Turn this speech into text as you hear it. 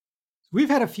We've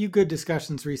had a few good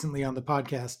discussions recently on the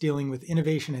podcast dealing with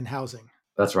innovation in housing.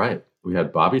 That's right. We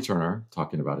had Bobby Terner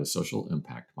talking about his social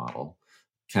impact model,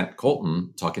 Kent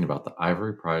Colton talking about the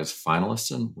Ivory Prize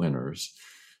finalists and winners,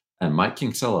 and Mike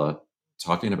Kinsella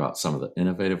talking about some of the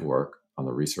innovative work on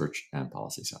the research and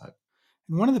policy side.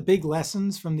 And one of the big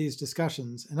lessons from these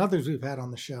discussions, and others we've had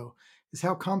on the show, is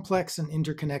how complex and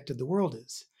interconnected the world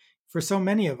is. For so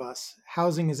many of us,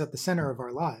 housing is at the center of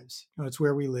our lives. It's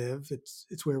where we live,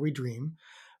 it's where we dream.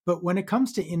 But when it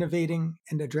comes to innovating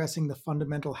and addressing the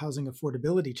fundamental housing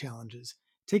affordability challenges,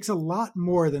 it takes a lot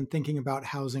more than thinking about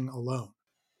housing alone.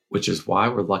 Which is why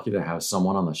we're lucky to have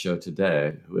someone on the show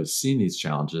today who has seen these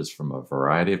challenges from a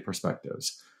variety of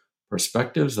perspectives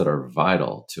that are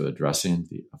vital to addressing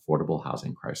the affordable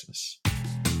housing crisis.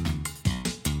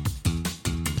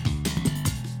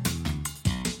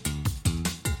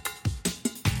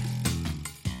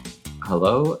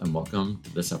 Hello, and welcome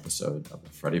to this episode of the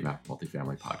Freddie Mac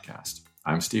Multifamily Podcast.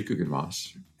 I'm Steve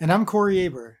Guggenmoss. And I'm Corey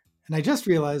Aber. And I just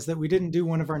realized that we didn't do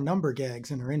one of our number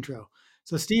gags in our intro.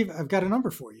 So, Steve, I've got a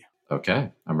number for you. Okay,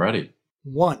 I'm ready.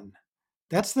 1.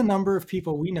 That's the number of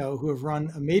people we know who have run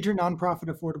a major nonprofit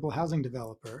affordable housing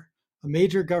developer, a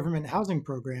major government housing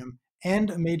program, and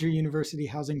a major university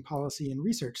housing policy and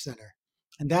research center.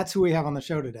 And that's who we have on the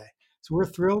show today. So we're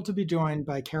thrilled to be joined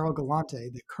by Carol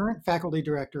Galante, the current faculty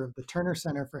director of the Terner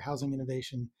Center for Housing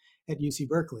Innovation at UC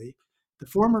Berkeley, the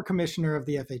former commissioner of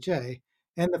the FHA,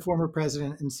 and the former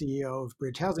president and CEO of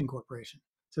Bridge Housing Corporation.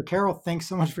 So Carol, thanks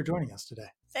so much for joining us today.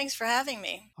 Thanks for having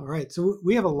me. All right. So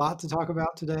we have a lot to talk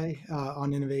about today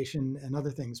on innovation and other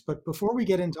things. But before we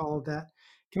get into all of that,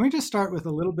 can we just start with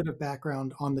a little bit of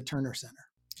background on the Terner Center?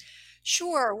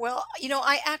 Sure. Well,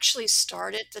 I actually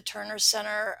started the Terner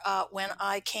Center when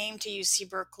I came to UC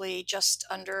Berkeley just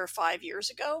under 5 years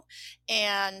ago.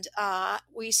 And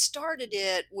we started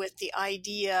it with the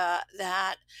idea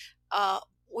that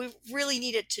we really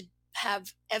needed to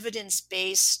have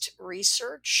evidence-based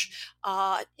research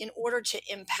in order to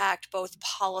impact both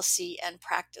policy and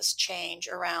practice change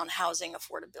around housing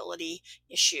affordability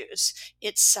issues.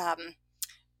 It's, and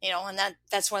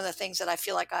that's one of the things that I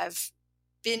feel like I've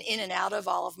been in and out of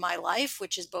all of my life,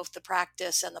 which is both the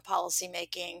practice and the policy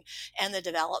making and the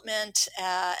development.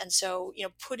 And so,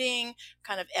 putting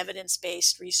kind of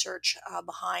evidence-based research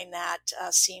behind that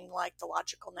seemed like the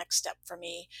logical next step for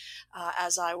me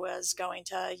as I was going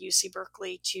to UC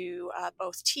Berkeley to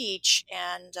both teach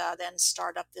and then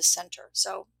start up this center.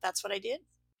 So that's what I did.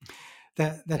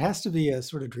 That has to be a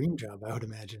sort of dream job, I would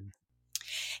imagine.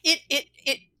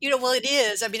 Well, it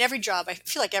is. I mean, I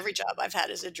feel like every job I've had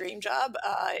is a dream job.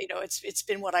 It's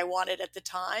been what I wanted at the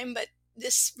time, but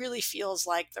this really feels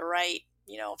like the right,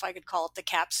 if I could call it the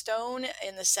capstone,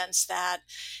 in the sense that,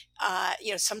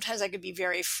 sometimes I could be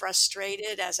very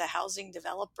frustrated as a housing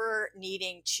developer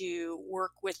needing to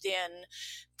work within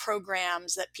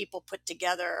programs that people put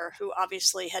together who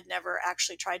obviously had never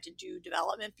actually tried to do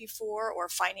development before, or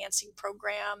financing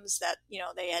programs that,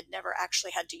 they had never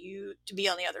actually had to be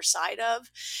on the other side of.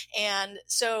 And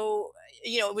so,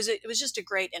 it was just a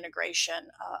great integration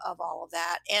of all of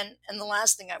that. And the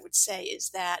last thing I would say is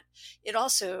that it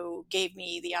also gave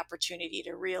me the opportunity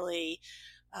to really,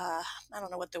 I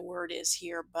don't know what the word is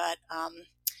here, but,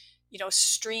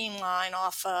 streamline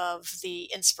off of the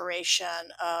inspiration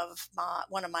of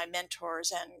one of my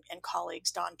mentors and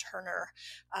colleagues, Don Terner,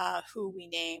 who we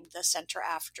named the center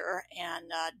after.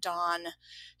 And Don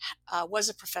was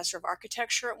a professor of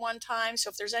architecture at one time. So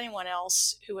if there's anyone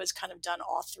else who has kind of done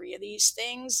all three of these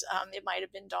things, it might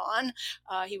have been Don.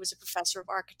 He was a professor of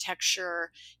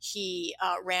architecture. He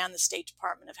ran the State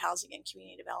Department of Housing and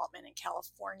Community Development in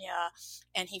California,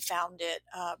 and he founded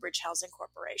Bridge Housing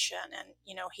Corporation. And,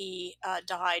 he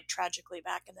died tragically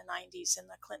back in the 90s in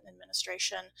the Clinton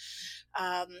administration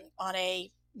on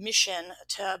a mission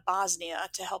to Bosnia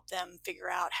to help them figure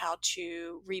out how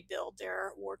to rebuild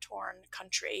their war-torn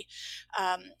country.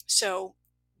 So,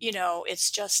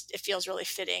 it feels really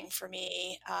fitting for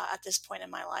me at this point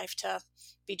in my life to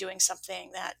be doing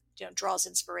something that, draws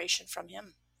inspiration from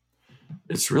him.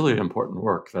 It's really important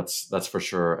work. That's for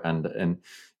sure. And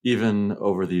even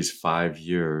over these 5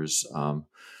 years,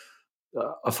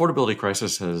 affordability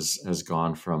crisis has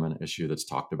gone from an issue that's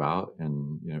talked about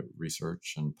in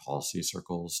research and policy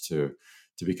circles to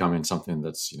becoming something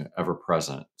that's ever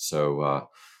present. So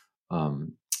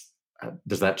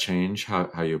does that change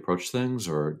how you approach things,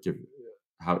 or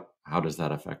how does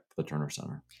that affect the Terner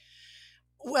Center?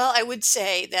 Well, I would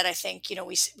say that I think,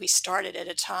 we started at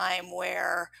a time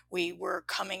where we were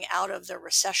coming out of the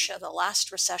recession, the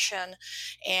last recession,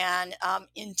 and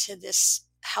into this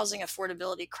housing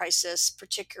affordability crisis,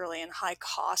 particularly in high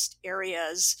cost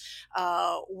areas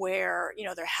where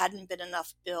there hadn't been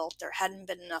enough built, there hadn't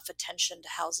been enough attention to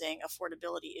housing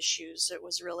affordability issues. It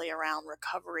was really around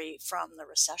recovery from the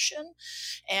recession,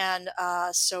 and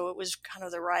so it was kind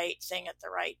of the right thing at the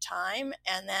right time.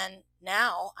 And then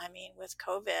now, I mean, with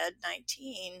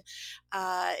COVID-19,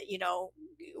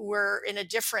 we're in a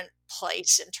different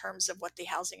place in terms of what the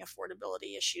housing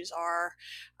affordability issues are,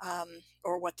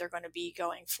 or what they're going to be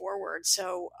going forward.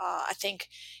 So I think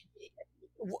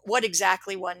what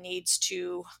exactly one needs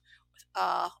to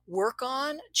work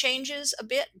on changes a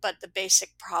bit, but the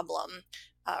basic problem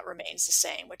remains the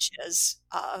same, which is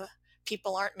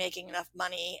people aren't making enough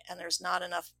money, and there's not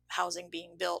enough housing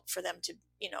being built for them to,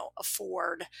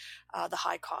 afford the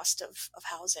high cost of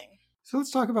housing. So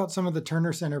let's talk about some of the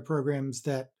Terner Center programs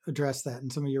that address that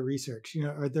and some of your research.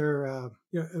 Are there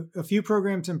a few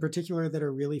programs in particular that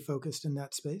are really focused in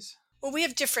that space? Well, we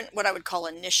have different, what I would call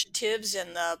initiatives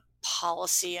in the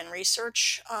policy and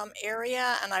research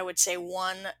area. And I would say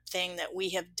one thing that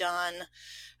we have done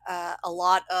a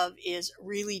lot of is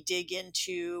really dig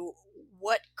into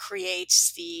what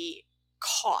creates the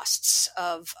costs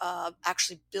of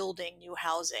actually building new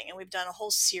housing. And we've done a whole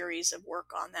series of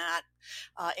work on that,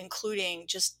 including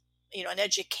just an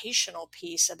educational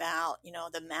piece about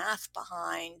the math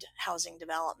behind housing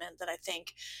development that I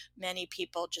think many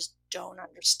people just don't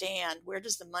understand. Where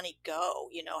does the money go?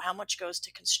 How much goes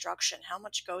to construction? How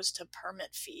much goes to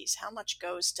permit fees? How much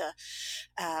goes to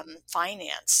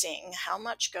financing? How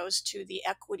much goes to the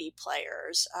equity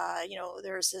players?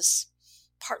 There's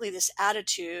partly this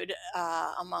attitude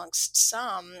amongst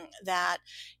some that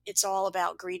it's all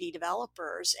about greedy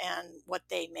developers and what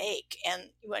they make.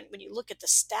 And when you look at the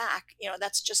stack,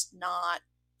 that's just not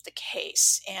the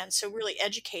case. And so really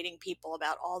educating people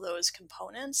about all those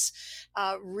components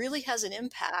really has an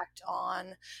impact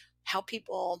on how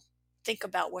people think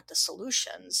about what the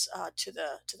solutions to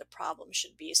the problem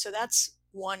should be. So that's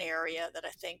one area that I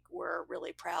think we're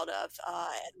really proud of.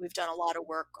 And we've done a lot of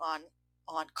work on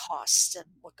costs and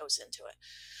what goes into it.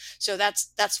 So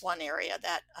that's one area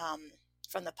that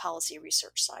from the policy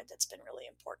research side that's been really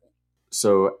important.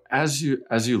 So as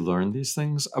you learn these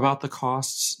things about the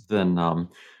costs, then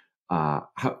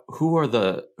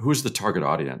who's the target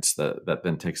audience that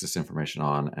then takes this information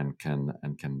on and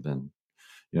can then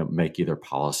make either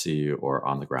policy or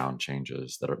on the ground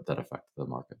changes that affect the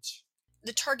markets?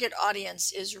 The target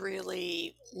audience is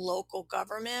really local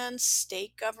governments,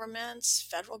 state governments,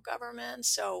 federal governments.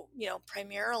 So,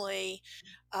 primarily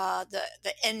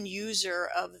the end user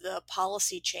of the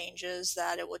policy changes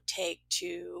that it would take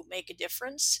to make a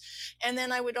difference. And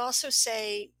then I would also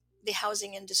say the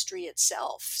housing industry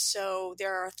itself. So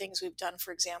there are things we've done,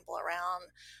 for example, around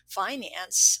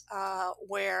finance,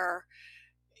 where,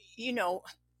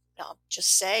 I'll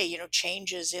just say,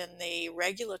 changes in the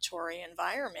regulatory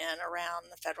environment around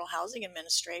the Federal Housing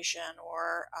Administration,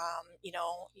 or,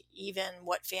 even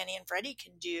what Fannie and Freddie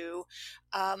can do,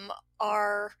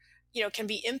 are, can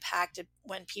be impacted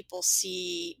when people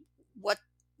see what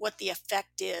the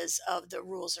effect is of the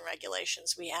rules and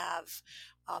regulations we have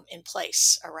in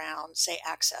place around, say,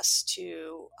 access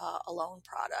to a loan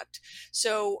product.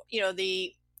 So,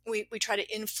 we try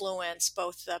to influence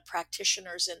both the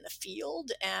practitioners in the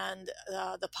field and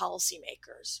the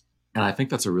policymakers. And I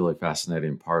think that's a really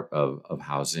fascinating part of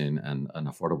housing and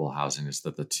affordable housing, is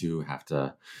that the two have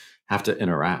to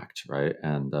interact, right?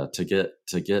 And to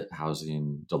get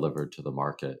housing delivered to the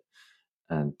market.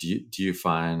 And do you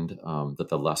find that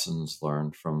the lessons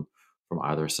learned from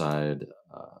either side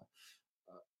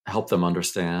help them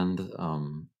understand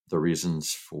the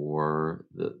reasons for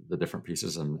the different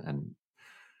pieces and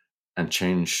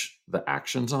change the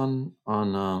actions on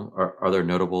are there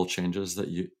notable changes that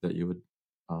you would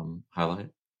highlight?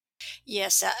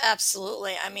 Yes,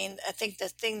 absolutely. I mean, I think the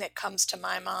thing that comes to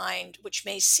my mind, which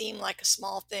may seem like a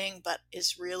small thing, but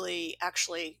is really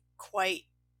actually quite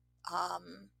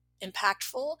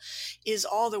impactful, is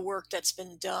all the work that's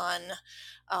been done,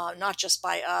 not just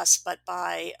by us, but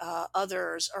by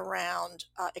others around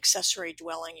accessory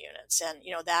dwelling units. And,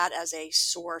 that as a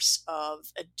source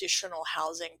of additional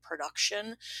housing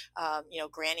production,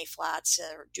 granny flats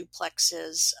or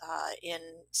duplexes in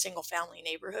single family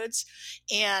neighborhoods.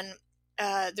 And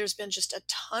there's been just a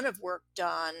ton of work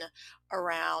done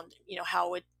around,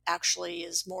 how it actually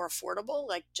is more affordable,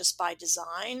 like just by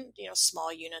design.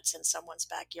 Small units in someone's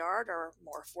backyard are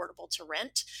more affordable to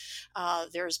rent.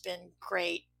 There's been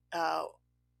great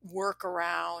work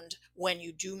around when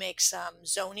you do make some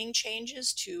zoning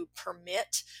changes to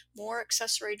permit more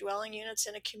accessory dwelling units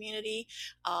in a community,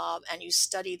 and you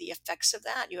study the effects of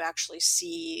that, you actually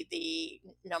see the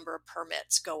number of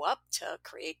permits go up to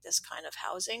create this kind of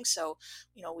housing. So,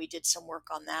 we did some work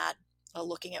on that,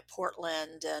 looking at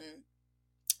Portland and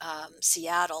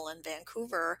Seattle and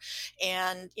Vancouver.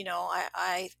 And,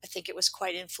 I think it was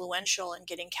quite influential in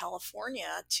getting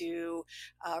California to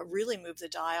really move the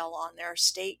dial on their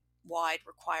statewide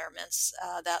requirements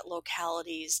that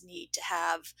localities need to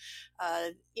have,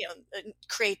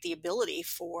 create the ability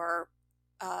for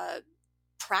uh,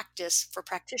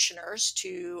 practitioners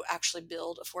to actually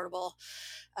build affordable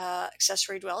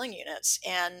accessory dwelling units.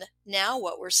 And now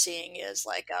what we're seeing is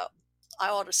like I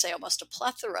ought to say almost a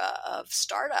plethora of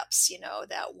startups,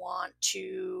 that want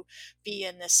to be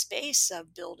in this space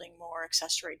of building more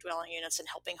accessory dwelling units and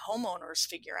helping homeowners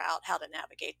figure out how to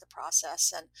navigate the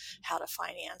process and how to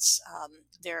finance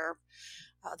their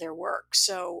work.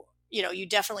 So, you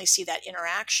definitely see that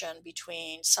interaction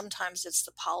between, sometimes it's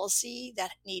the policy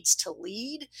that needs to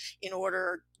lead in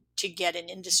order to get an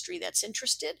industry that's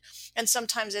interested. And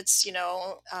sometimes it's,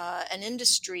 an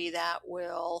industry that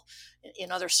will,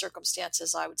 in other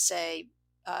circumstances, I would say,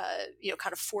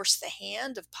 kind of force the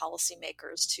hand of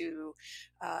policymakers to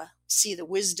see the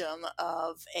wisdom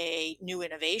of a new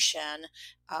innovation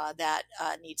that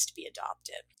needs to be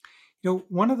adopted.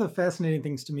 One of the fascinating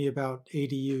things to me about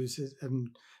ADUs is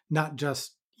not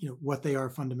just what they are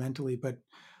fundamentally, but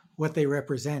what they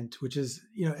represent, which is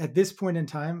at this point in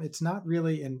time, it's not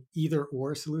really an either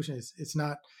or solution. It's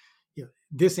not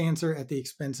this answer at the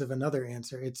expense of another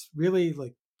answer. It's really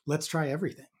like, let's try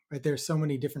everything. Right? There's so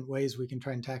many different ways we can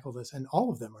try and tackle this, and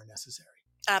all of them are necessary.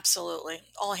 Absolutely,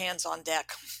 all hands on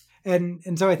deck. And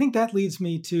so I think that leads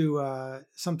me to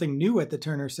something new at the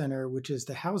Terner Center, which is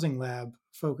the Housing Lab,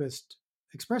 focused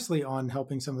expressly on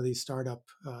helping some of these startup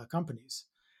companies.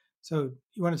 So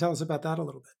you want to tell us about that a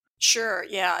little bit? Sure.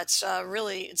 Yeah, it's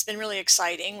been really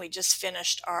exciting. We just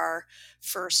finished our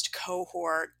first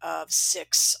cohort of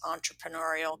 6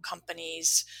 entrepreneurial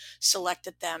companies,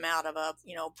 selected them out of a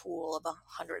pool of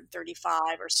 135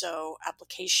 or so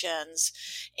applications,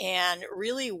 and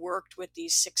really worked with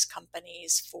these 6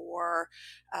 companies for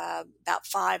about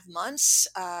 5 months.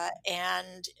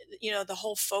 And the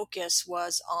whole focus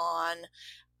was on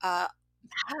uh,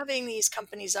 having these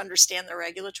companies understand the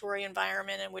regulatory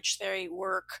environment in which they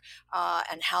work,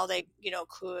 and how they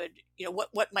could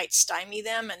what might stymie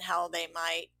them, and how they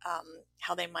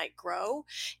might grow.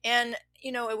 And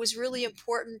it was really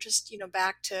important, just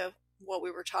back to what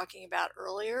we were talking about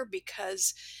earlier,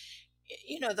 because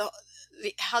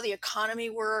how the economy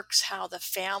works, how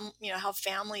how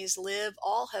families live,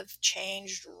 all have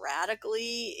changed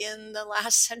radically in the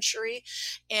last century,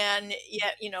 and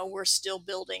yet we're still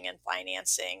building and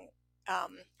financing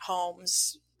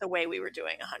homes the way we were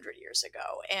doing 100 years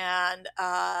ago, and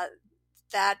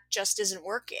that just isn't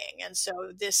working. And so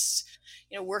this,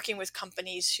 working with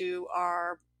companies who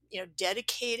are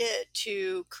dedicated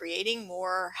to creating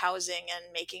more housing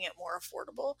and making it more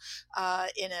affordable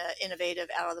in an innovative,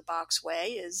 out of the box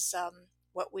way, is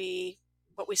what we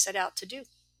set out to do.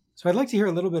 So I'd like to hear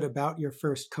a little bit about your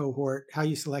first cohort, how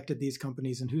you selected these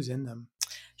companies, and who's in them.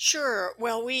 Sure.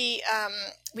 Well, we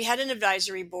had an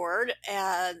advisory board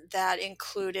that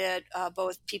included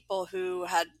both people who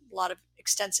had a lot of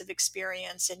extensive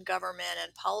experience in government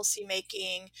and policy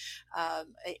making, an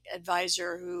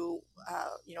advisor who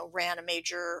ran a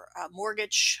major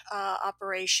mortgage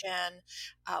operation.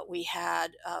 We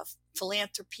had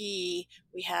philanthropy.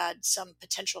 We had some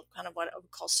potential kind of what I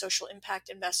would call social impact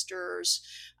investors,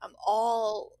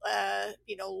 all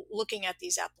looking at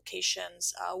these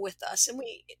applications with us. And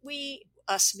we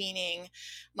us meaning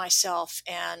myself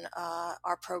and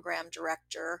our program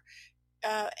director.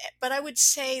 But I would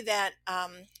say that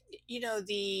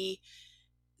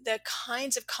the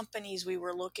kinds of companies we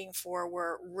were looking for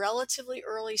were relatively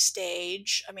early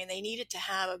stage. I mean, they needed to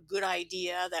have a good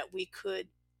idea that we could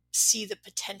see the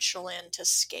potential in to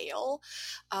scale,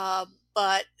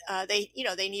 but they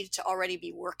needed to already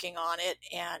be working on it,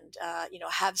 and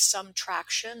have some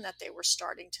traction that they were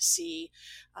starting to see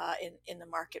in the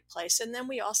marketplace. And then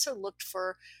we also looked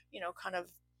for kind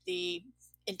of the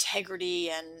integrity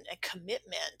and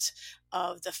commitment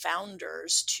of the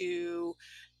founders to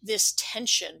this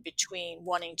tension between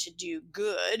wanting to do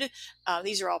good.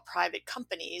 These are all private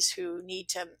companies who need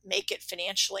to make it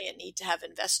financially and need to have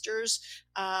investors.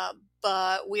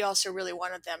 But we also really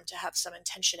wanted them to have some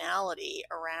intentionality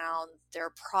around their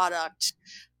product,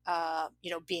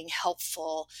 being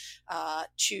helpful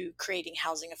to creating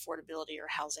housing affordability or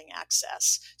housing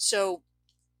access. So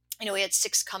We had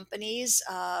 6 companies.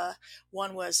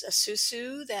 One was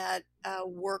Asusu that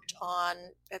worked on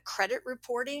credit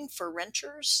reporting for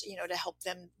renters, to help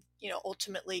them,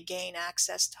 ultimately gain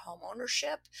access to home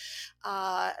ownership.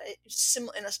 Uh,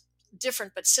 in a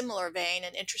different but similar vein,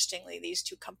 and interestingly, these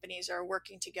 2 companies are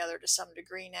working together to some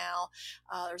degree now.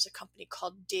 There's a company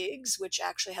called Diggs, which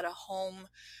actually had a home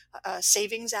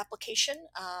savings application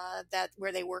that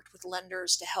where they worked with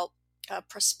lenders to help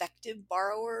prospective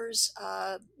borrowers,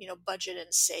 budget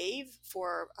and save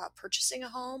for purchasing a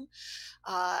home.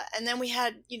 And then we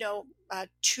had,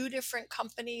 2 different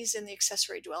companies in the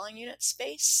accessory dwelling unit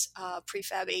space,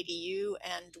 prefab ADU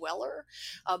and dweller,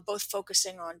 both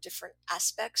focusing on different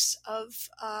aspects of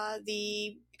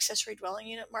the accessory dwelling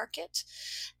unit market.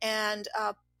 And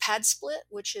Pad Split,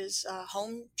 which is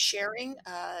home sharing,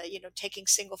 taking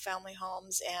single family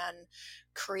homes and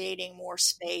creating more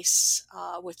space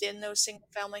within those single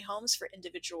family homes for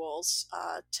individuals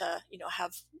to,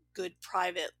 have good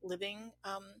private living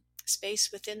space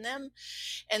within them.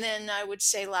 And then I would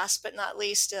say, last but not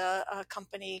least, a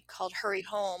company called Hurry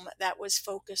Home that was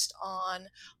focused on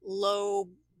low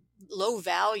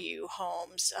value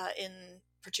homes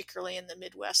particularly in the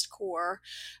Midwest core,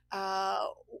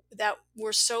 that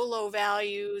were so low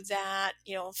value that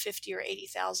 $50,000 or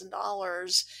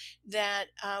 $80,000, that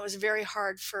it was very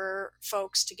hard for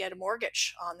folks to get a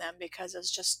mortgage on them because it's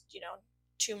just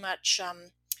too much.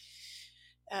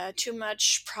 Too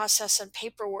much process and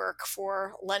paperwork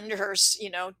for lenders,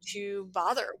 to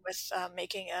bother with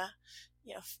making a,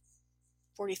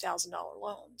 $40,000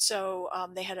 loan. So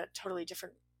they had a totally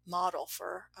different model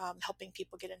for helping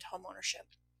people get into home ownership.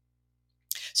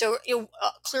 So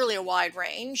clearly a wide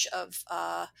range of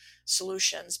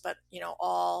solutions, but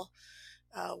all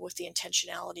with the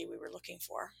intentionality we were looking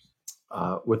for.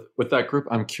 With that group,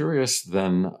 I'm curious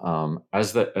then,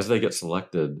 as they get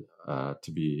selected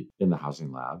to be in the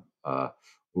housing lab,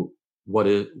 what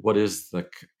is the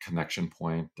connection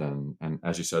point? And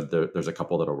as you said, there's a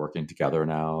couple that are working together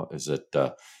now. Is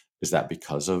that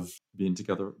because of being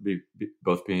together,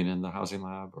 both being in the housing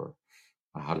lab, or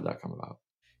how did that come about?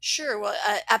 Sure. Well,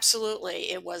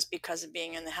 absolutely. It was because of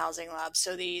being in the housing lab.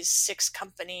 So these 6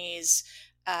 companies,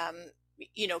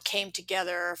 came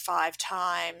together 5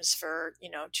 times for,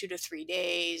 2 to 3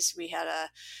 days. We had a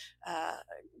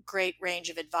great range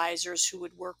of advisors who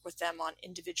would work with them on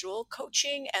individual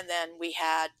coaching. And then we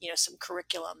had, some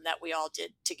curriculum that we all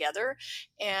did together.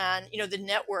 And, the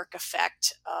network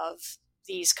effect of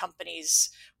these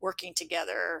companies working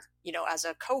together, as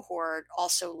a cohort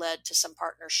also led to some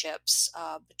partnerships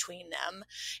between them.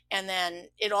 And then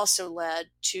it also led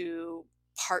to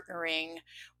partnering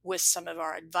with some of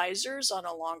our advisors on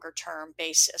a longer term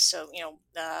basis. So,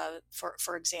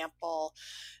 for example,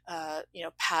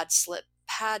 Pad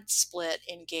Split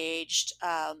engaged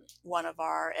one of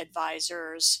our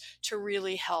advisors to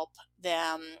really help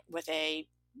them with a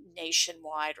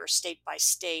nationwide or state by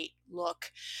state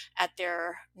look at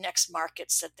their next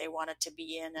markets that they wanted to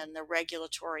be in and the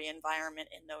regulatory environment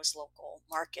in those local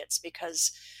markets.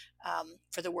 Because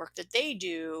for the work that they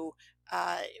do,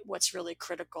 what's really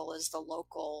critical is the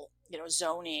local,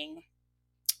 zoning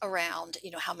around,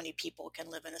 how many people can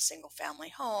live in a single family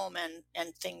home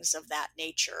and things of that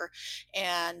nature.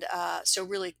 And so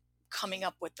really coming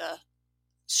up with a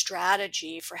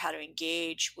strategy for how to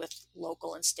engage with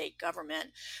local and state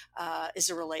government is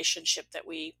a relationship that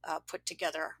we put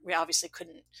together. We obviously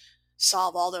couldn't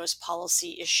solve all those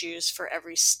policy issues for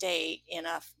every state in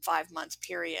a 5-month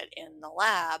period in the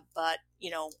lab, but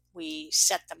we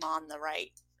set them on the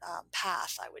right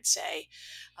path, I would say,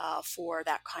 for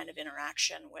that kind of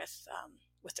interaction with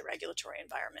the regulatory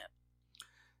environment.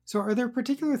 So, are there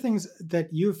particular things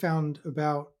that you've found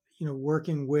about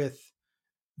working with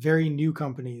very new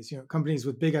companies, companies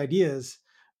with big ideas,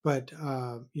 but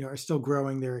are still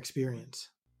growing their experience?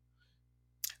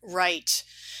 Right.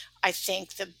 I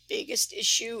think the biggest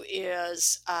issue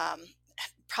is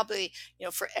probably,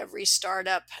 for every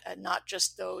startup, not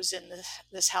just those in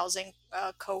this housing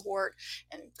cohort,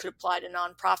 and could apply to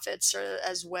nonprofits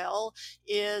as well,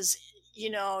 is,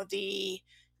 the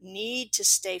need to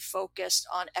stay focused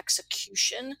on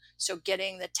execution. So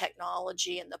getting the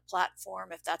technology and the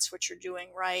platform, if that's what you're doing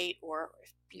right, or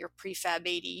if you're prefab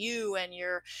ADU and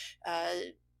you're,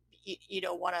 you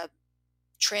don't want to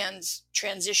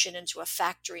transition into a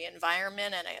factory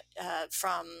environment and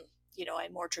from a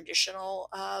more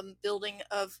traditional building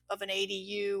of an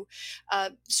ADU.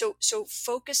 So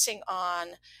focusing on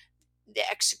the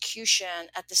execution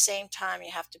at the same time,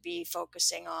 you have to be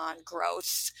focusing on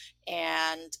growth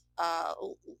and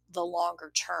the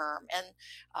longer term and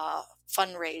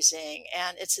fundraising.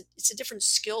 And it's a different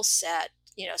skill set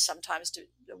sometimes to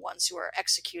the ones who are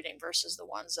executing versus the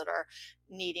ones that are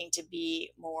needing to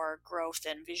be more growth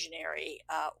and visionary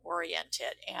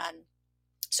oriented. And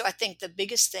so I think the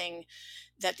biggest thing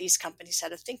that these companies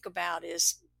had to think about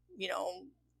is,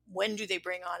 when do they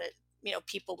bring on it?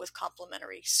 People with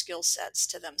complementary skill sets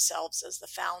to themselves as the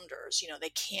founders. They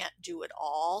can't do it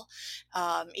all,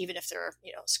 even if they're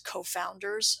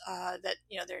co-founders. That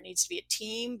there needs to be a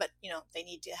team, but they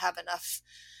need to have enough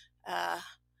uh,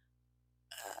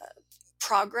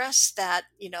 progress that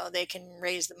they can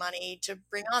raise the money to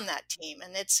bring on that team.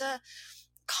 And it's a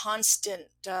constant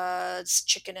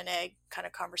chicken and egg kind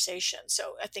of conversation.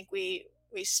 So I think we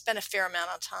spent a fair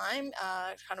amount of time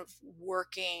kind of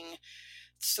working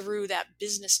through that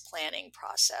business planning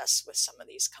process with some of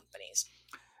these companies.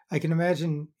 I can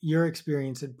imagine your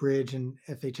experience at Bridge and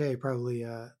FHA probably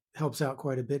helps out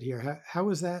quite a bit here. How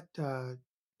has that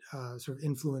sort of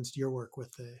influenced your work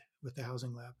with the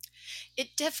housing lab? It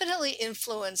definitely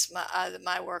influenced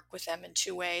my work with them in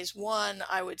two ways. One,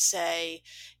 I would say,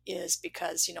 is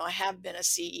because I have been a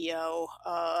CEO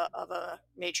of a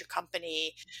major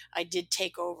company. I did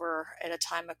take over at a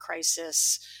time of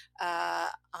crisis.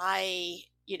 I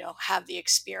have the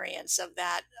experience of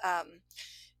that.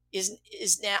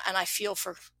 Is now, and I feel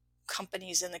for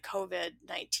companies in the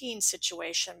COVID-19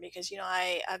 situation because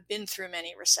I've been through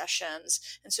many recessions,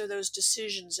 and so those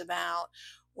decisions about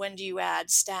when do you add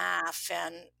staff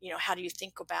and how do you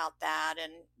think about that,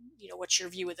 and what's your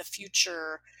view of the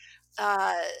future,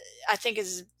 I think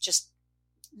is just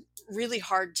really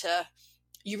hard to.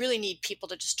 You really need people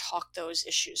to just talk those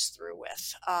issues through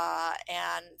with,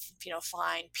 and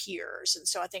find peers. And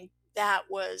so I think that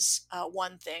was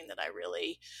one thing that I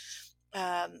really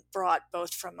brought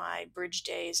both from my Bridge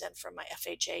days and from my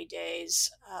FHA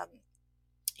days.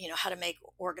 How to make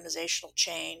organizational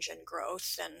change and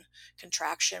growth and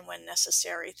contraction when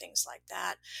necessary, things like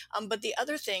that. But the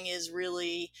other thing is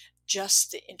really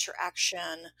just the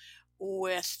interaction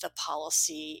with the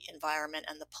policy environment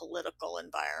and the political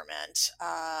environment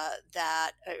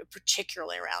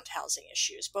particularly around housing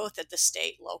issues, both at the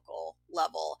state, local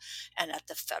level and at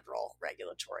the federal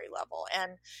regulatory level.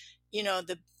 And,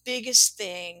 the biggest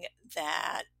thing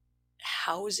that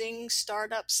housing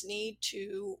startups need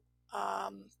to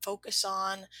focus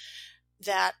on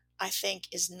that I think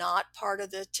is not part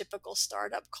of the typical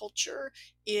startup culture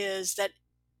is that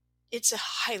it's a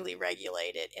highly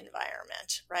regulated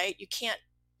environment, right? You can't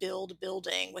build a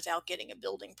building without getting a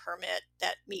building permit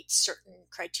that meets certain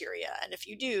criteria. And if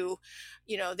you do,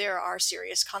 there are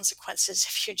serious consequences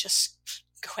if you just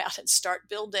go out and start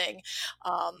building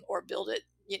or build it,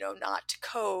 not to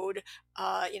code.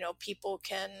 People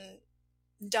can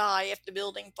die if the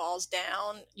building falls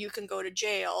down. You can go to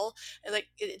jail. Like,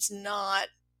 it's not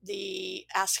the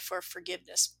ask for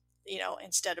forgiveness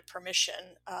instead of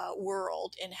permission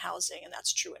world in housing. And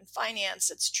that's true in finance.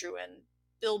 It's true in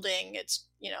building. It's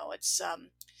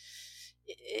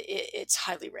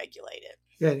highly regulated.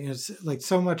 Yeah, it's like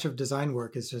so much of design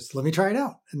work is just let me try it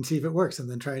out and see if it works, and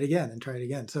then try it again and try it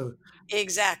again. So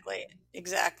exactly.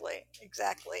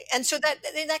 And so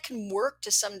that can work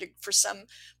for some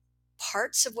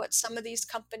parts of what some of these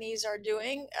companies are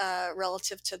doing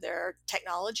relative to their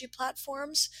technology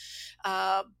platforms.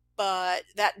 But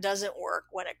that doesn't work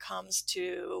when it comes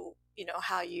to,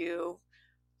 how you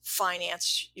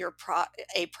finance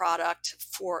a product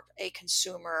for a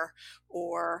consumer,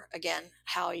 or again,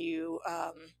 how you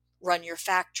run your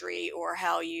factory, or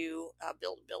how you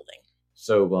build a building.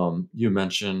 So you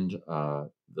mentioned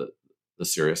the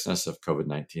seriousness of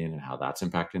COVID-19 and how that's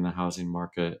impacting the housing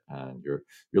market, and you're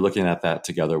looking at that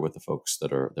together with the folks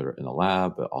that are in the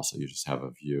lab, but also you just have a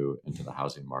view into the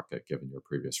housing market given your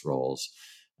previous roles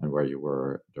and where you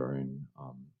were during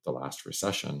the last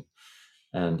recession.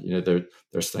 And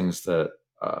there's things that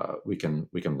we can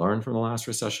learn from the last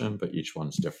recession, but each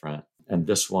one's different. And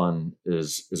this one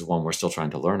is one we're still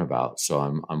trying to learn about. So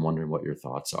I'm wondering what your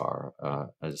thoughts are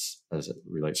as it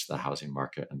relates to the housing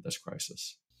market and this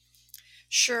crisis.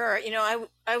 Sure.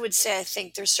 I would say I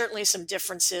think there's certainly some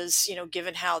differences,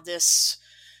 given how this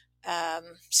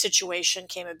situation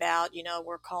came about.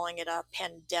 We're calling it a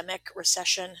pandemic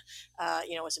recession.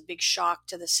 It's a big shock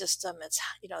to the system. It's,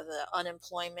 the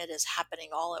unemployment is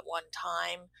happening all at one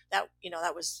time. That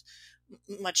was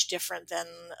much different than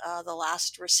the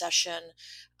last recession.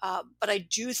 But I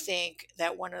do think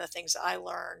that one of the things I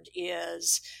learned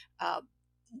is,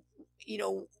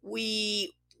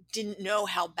 we didn't know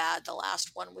how bad the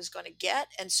last one was going to get.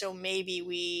 And so maybe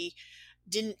we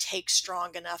didn't take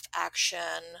strong enough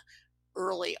action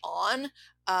early on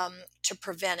to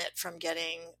prevent it from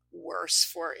getting worse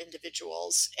for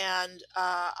individuals. And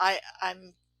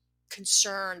I'm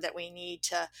concerned that we need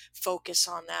to focus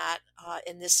on that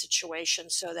in this situation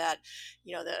so that,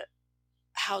 the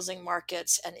housing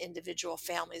markets and individual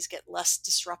families get less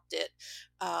disrupted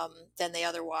than they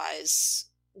otherwise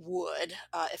would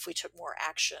if we took more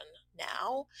action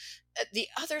now. The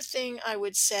other thing I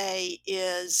would say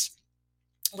is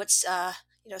what's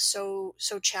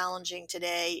so challenging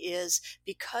today is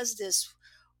because this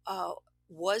uh,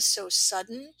 was so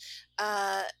sudden.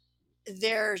 Uh,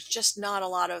 there's just not a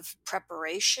lot of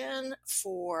preparation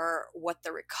for what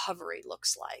the recovery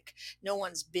looks like. No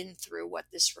one's been through what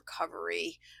this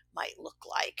recovery might look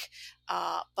like.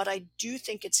 But I do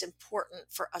think it's important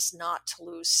for us not to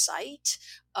lose sight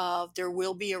of there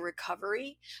will be a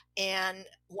recovery. And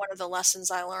one of the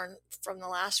lessons I learned from the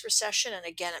last recession, and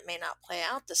again, it may not play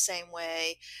out the same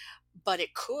way, but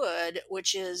it could,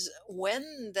 which is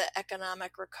when the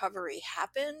economic recovery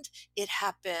happened, it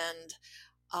happened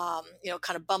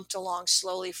kind of bumped along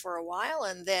slowly for a while.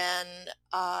 And then,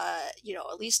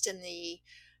 at least in the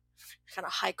kind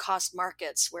of high cost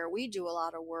markets where we do a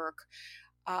lot of work,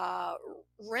 uh,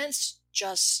 rents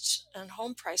just and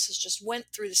home prices just went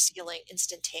through the ceiling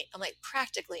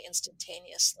practically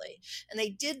instantaneously. And they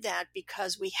did that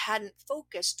because we hadn't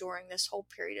focused during this whole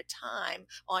period of time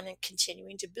on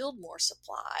continuing to build more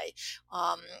supply,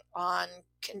 um, on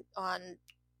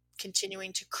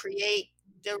continuing to create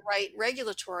the right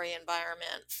regulatory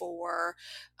environment for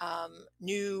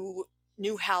new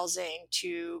housing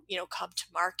to come to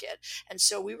market. And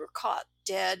so we were caught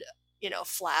dead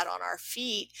flat on our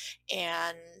feet.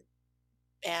 And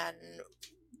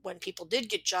when people did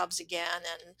get jobs again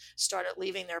and started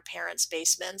leaving their parents'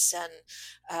 basements and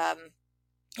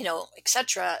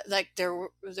etc., like there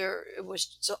it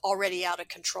was already out of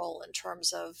control in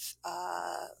terms of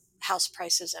house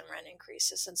prices and rent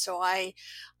increases. And so I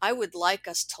would like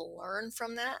us to learn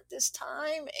from that this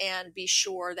time and be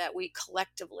sure that we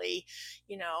collectively,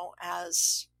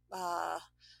 as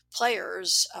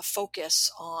players,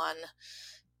 focus uh,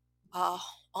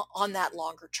 on that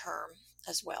longer term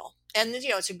as well. And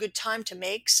it's a good time to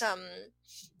make some,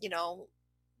 you know,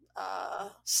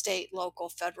 state, local,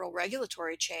 federal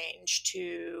regulatory change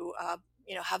to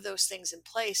have those things in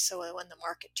place so that when the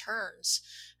market turns,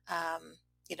 um,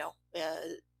 you know, uh,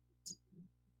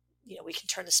 we can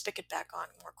turn the spigot back on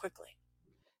more quickly.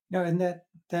 No, and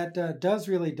that does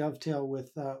really dovetail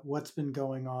with what's been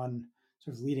going on,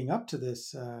 sort of leading up to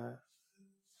this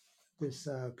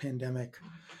pandemic.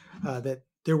 That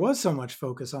there was so much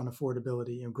focus on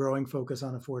affordability, and growing focus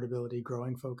on affordability,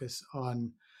 growing focus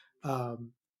on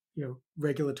um,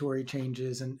 regulatory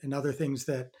changes and other things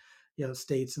that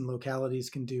states and localities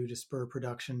can do to spur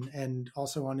production, and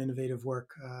also on innovative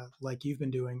work like you've been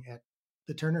doing at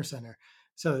the Terner Center.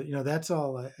 So that's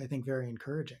all I think very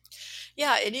encouraging.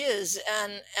 Yeah, it is.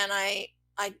 And I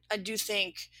do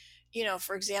think,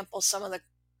 for example, some of the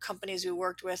companies we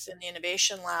worked with in the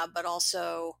innovation lab, but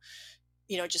also,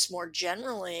 just more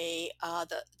generally,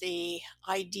 the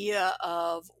idea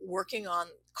of working on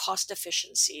cost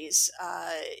efficiencies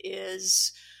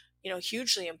is,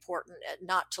 hugely important,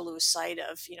 not to lose sight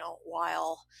of,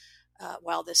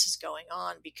 while this is going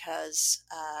on, because,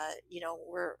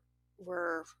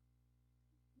 we're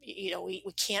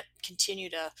we can't continue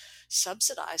to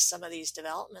subsidize some of these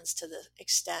developments to the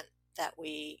extent that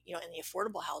we, in the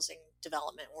affordable housing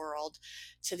development world,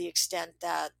 to the extent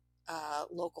that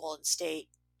local and state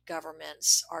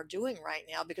governments are doing right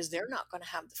now, because they're not going to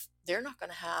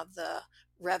have the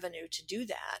revenue to do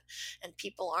that, and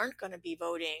people aren't going to be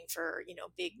voting for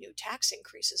big new tax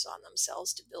increases on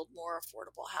themselves to build more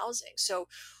affordable housing. So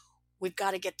we've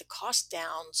got to get the cost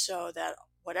down so that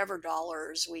whatever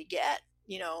dollars we get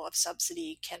of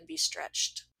subsidy can be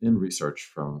stretched. In research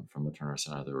from the Terner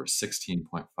Center, there were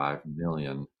 16.5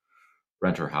 million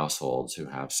renter households who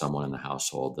have someone in the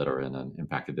household that are in an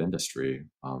impacted industry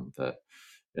that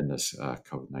in this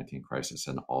COVID-19 crisis,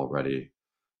 and already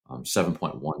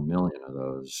 7.1 million of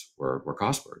those were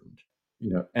cost burdened.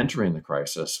 Entering the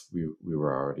crisis, we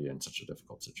were already in such a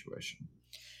difficult situation.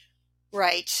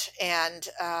 Right. And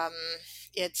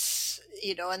it's,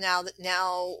 and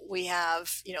now we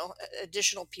have,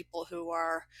 additional people who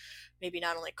are maybe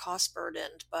not only cost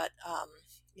burdened, but,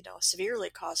 severely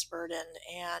cost burdened.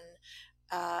 And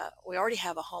we already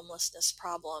have a homelessness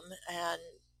problem. And,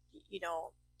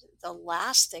 the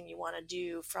last thing you want to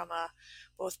do from a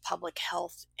both public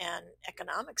health and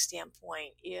economic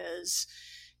standpoint is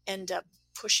end up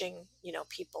pushing,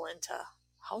 people into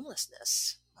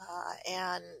homelessness.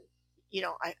 And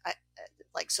I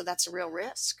like, so that's a real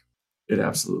risk. It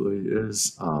absolutely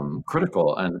is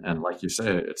critical, and like you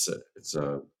say, it's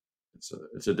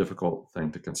a difficult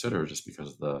thing to consider just because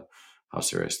of the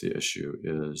serious the issue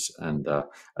is. And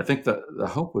I think that the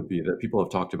hope would be that people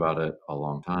have talked about it a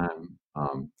long time,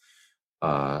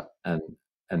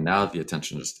 and now the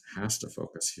attention just has to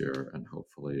focus here, and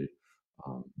hopefully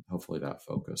that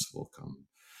focus will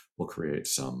create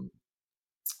some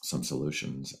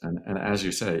solutions. And as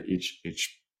you say,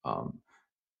 each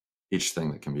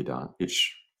thing that can be done,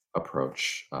 each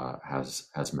approach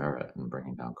has merit, and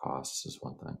bringing down costs is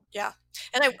one thing. Yeah.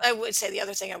 And I would say the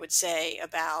other thing I would say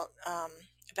about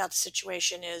the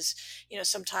situation is,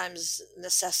 sometimes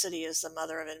necessity is the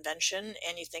mother of invention.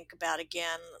 And you think about,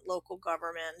 again, local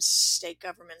governments, state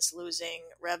governments losing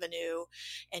revenue,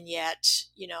 and yet,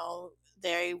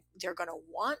 they're going to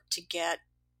want to get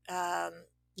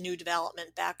new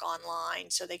development back online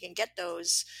so they can get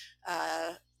those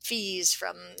fees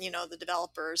from the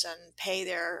developers and pay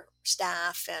their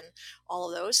staff and all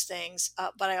of those things.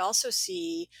 But I also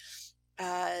see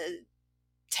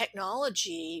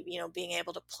technology, being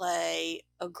able to play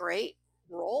a great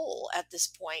role at this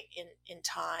point in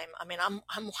time. I mean,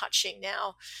 I'm watching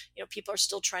now, people are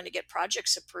still trying to get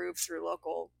projects approved through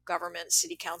local government,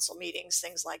 city council meetings,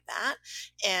 things like that.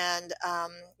 And,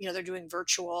 they're doing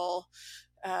virtual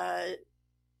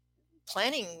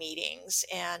planning meetings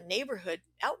and neighborhood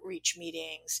outreach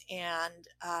meetings. And,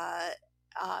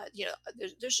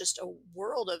 there's just a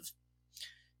world of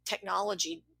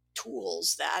technology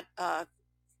tools that,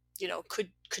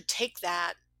 could take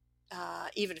that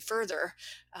even further,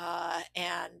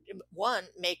 and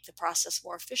make the process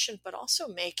more efficient, but also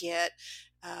make it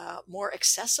more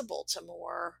accessible to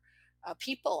more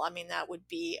people. I mean, that would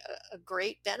be a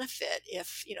great benefit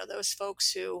if, those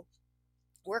folks who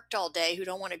worked all day, who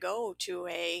don't want to go to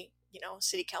a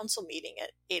city council meeting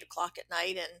at 8:00 at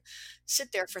night and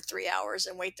sit there for 3 hours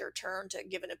and wait their turn to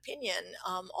give an opinion.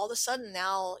 All of a sudden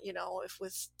now, if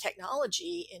with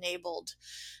technology enabled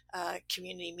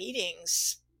community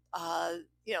meetings,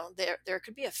 there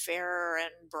could be a fairer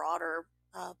and broader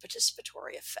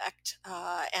participatory effect.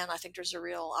 And I think there's a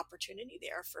real opportunity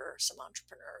there for some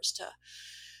entrepreneurs to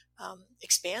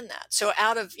expand that. So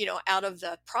out of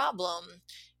the problem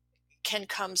can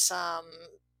come some,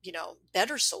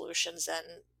 better solutions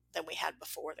than we had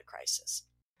before the crisis.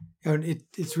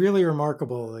 It's really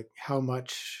remarkable, like how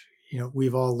much,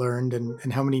 we've all learned,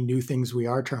 and how many new things we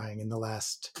are trying in the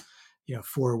last,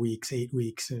 4 weeks, 8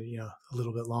 weeks, a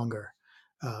little bit longer.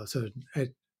 So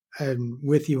I'm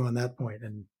with you on that point,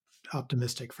 and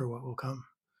optimistic for what will come.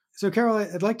 So, Carol,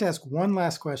 I'd like to ask one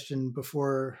last question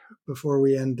before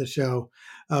we end the show,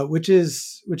 which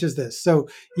is this. So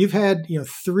you've had,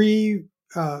 3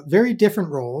 very different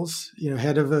roles,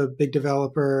 head of a big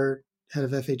developer, head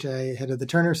of FHA, head of the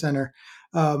Terner Center.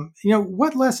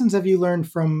 What lessons have you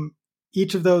learned from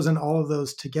each of those and all of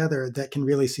those together that can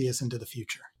really see us into the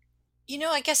future?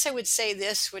 I guess I would say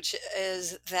this, which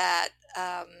is that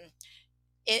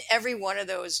in every one of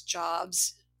those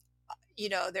jobs,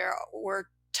 there were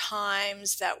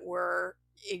times that were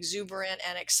exuberant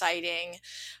and exciting,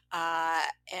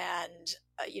 and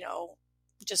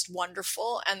just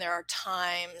wonderful. And there are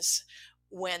times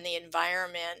when the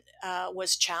environment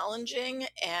was challenging,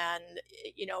 and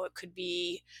it could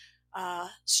be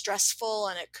stressful,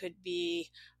 and it could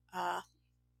be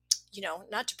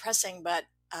not depressing, but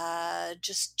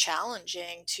just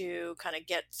challenging to kind of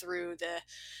get through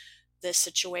the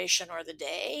situation or the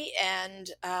day. And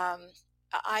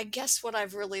I guess what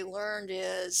I've really learned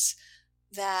is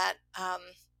that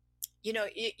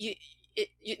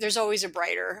there's always a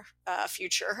brighter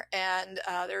future, and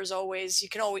there's always you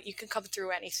can come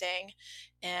through anything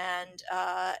and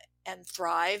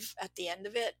thrive at the end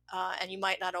of it, and you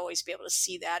might not always be able to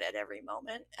see that at every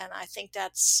moment. And I think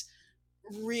that's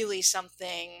really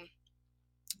something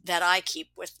that I keep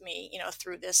with me,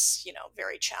 through this,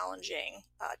 very challenging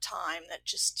time. That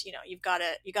just, you got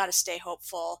to stay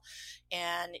hopeful,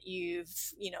 and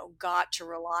you've, got to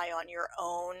rely on your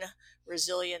own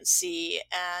resiliency,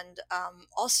 and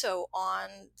also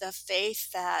on the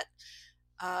faith that,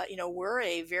 we're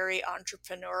a very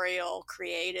entrepreneurial,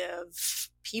 creative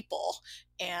people,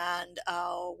 and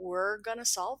we're going to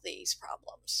solve these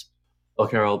problems. Well,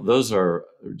 Carol, those are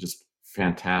just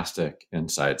fantastic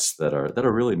insights that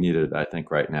are really needed, I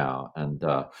think, right now, and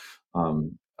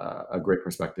a great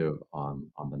perspective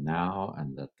on the now,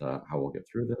 and that how we'll get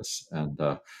through this. And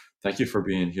thank you for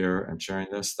being here and sharing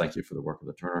this. Thank you for the work of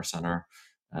the Terner Center,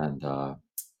 and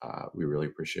we really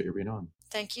appreciate you being on.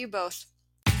 Thank you both.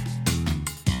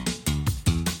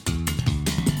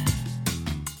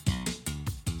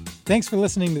 Thanks for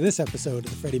listening to this episode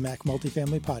of the Freddie Mac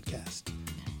Multifamily Podcast.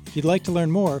 If you'd like to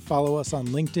learn more, follow us on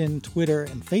LinkedIn, Twitter,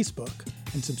 and Facebook,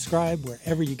 and subscribe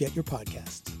wherever you get your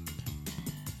podcasts.